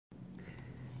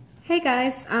Hey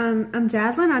guys, I'm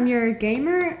Jaslyn. I'm your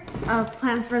gamer of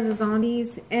Plants vs.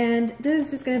 Zombies, and this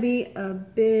is just going to be a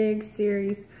big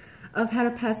series of how to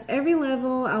pass every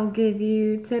level. I'll give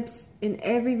you tips in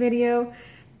every video,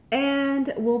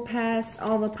 and we'll pass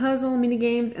all the puzzle, mini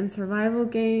games, and survival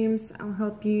games. I'll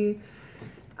help you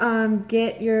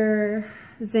get your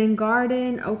Zen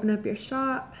garden, open up your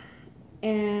shop,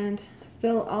 and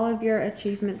fill all of your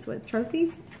achievements with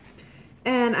trophies.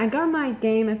 And I got my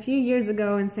game a few years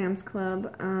ago in Sam's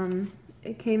Club.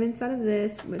 It came inside of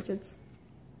this, which it's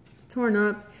torn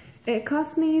up. It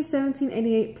cost me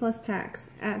 $17.88 plus tax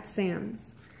at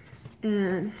Sam's.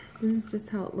 And this is just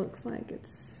how it looks like.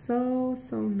 It's so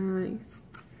nice.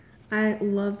 I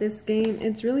love this game.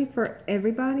 It's really for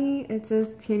everybody. It says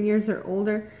 10 years or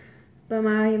older. But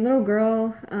my little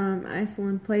girl,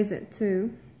 Aislyn, plays it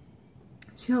too.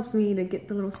 She helps me to get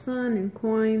the little sun and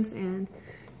coins, and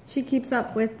she keeps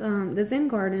up with the Zen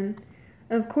garden.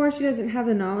 Of course, she doesn't have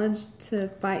the knowledge to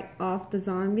fight off the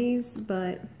zombies,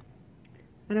 but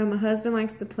I know my husband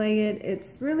likes to play it.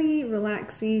 It's really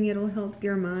relaxing. It'll help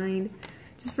your mind.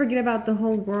 Just forget about the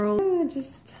whole world.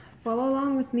 Just follow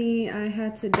along with me. I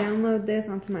had to download this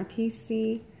onto my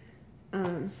PC.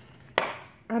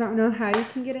 I don't know how you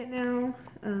can get it now,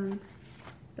 but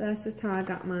that's just how I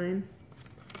got mine.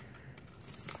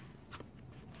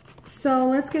 So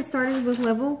let's get started with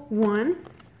level 1.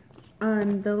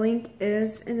 The link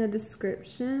is in the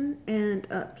description and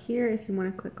up here if you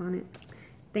want to click on it.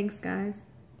 Thanks, guys.